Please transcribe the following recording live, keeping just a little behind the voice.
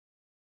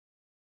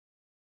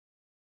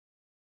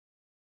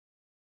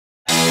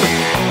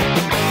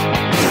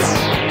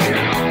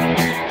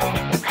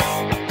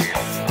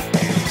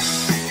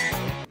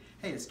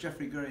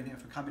Jeffrey Gurian here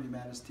for Comedy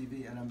Matters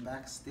TV, and I'm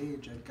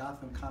backstage at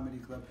Gotham Comedy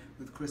Club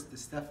with Chris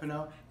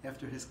Distefano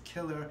after his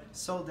killer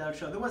sold-out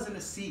show. There wasn't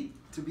a seat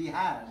to be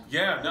had.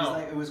 Yeah, no.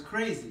 It was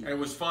crazy. It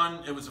was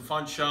fun. It was a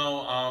fun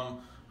show.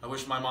 I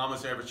wish my mom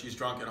was there, but she's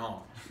drunk at home.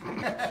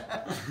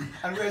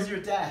 And where's your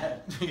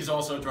dad? He's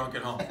also drunk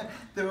at home.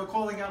 They were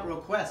calling out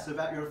requests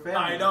about your family.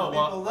 I know.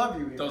 People love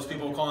you here. Those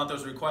people were calling out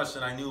those requests,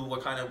 and I knew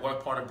what part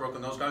of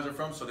Brooklyn those guys are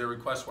from, so their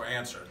requests were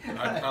answered.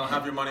 I'll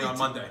have your money on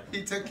Monday.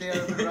 He took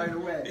care of it right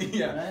away.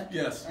 Yeah. Right?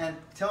 Yes. And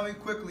tell me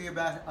quickly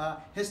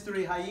about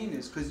History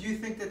Hyenas, because you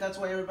think that that's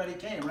why everybody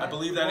came, right? I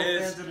believe that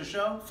is. Fans of the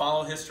show.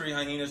 Follow History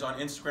Hyenas on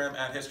Instagram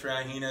at History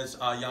Hyenas.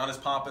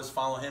 Yannis Pappas,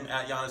 follow him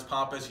at Yannis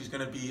Pappas. He's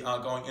going to be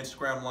going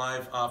Instagram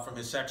live from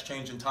his sex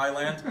change in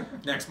Thailand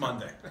next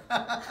Monday.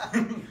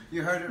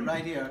 You heard it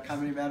right here on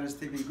Comedy Matters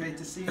TV. Great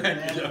to see you, Thank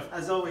man. you.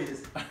 As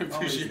always. I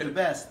appreciate it. The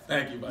best.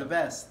 Thank you, bud. The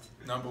best.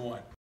 Number one.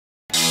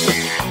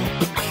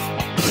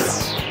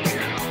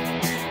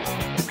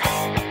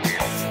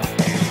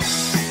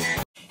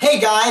 Hey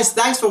guys,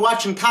 thanks for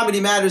watching Comedy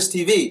Matters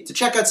TV. To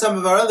check out some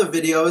of our other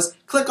videos,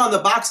 click on the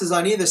boxes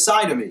on either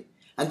side of me.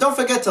 And don't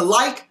forget to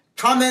like,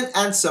 comment,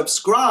 and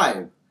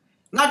subscribe.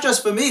 Not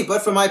just for me,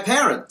 but for my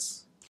parents.